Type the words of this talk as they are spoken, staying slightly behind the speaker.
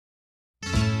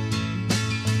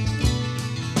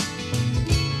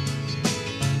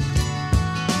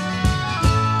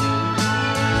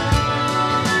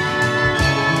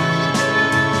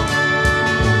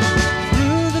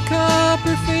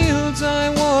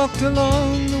walked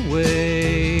along the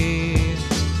way,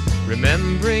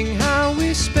 remembering how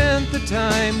we spent the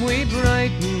time we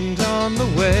brightened on the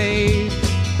way.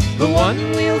 The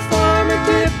one-wheel farmer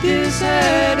tipped his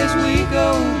hat as we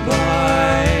go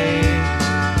by,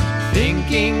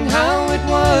 thinking how it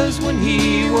was when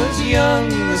he was young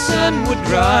the sun would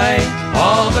dry.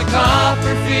 All the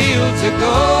Copperfields are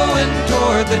going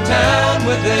toward the town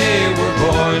where they were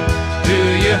born. Do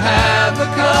you have a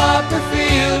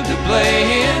Copperfield to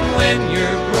play in when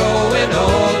you're growing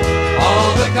old?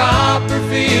 All the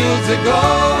Copperfields are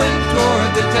going toward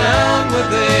the town where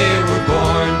they were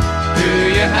born. Do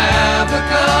you have a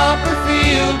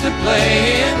Copperfield to play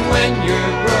in when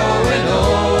you're growing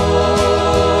old?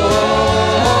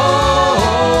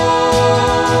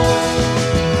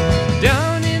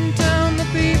 Down in town the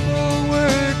people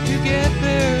work to get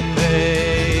their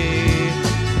pay,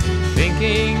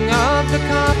 thinking of the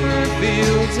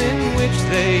Copperfields in which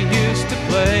they used to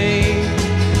play.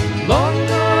 Long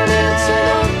gone aunts and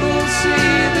uncles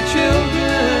see the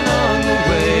children on the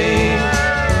way.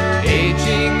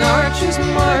 Aging arches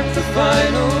mark the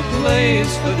final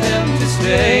place for them to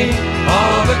stay.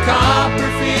 All the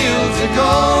Copperfields are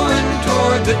going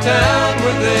toward the town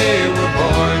where they were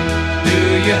born. Do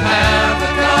you have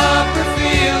a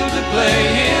Copperfield to play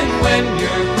in when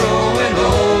you're growing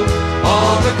old?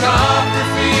 All the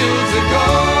Copperfields are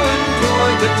going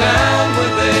toward the town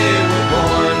where they were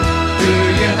born. Do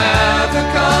you have a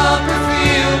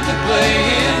Copperfield to play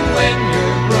in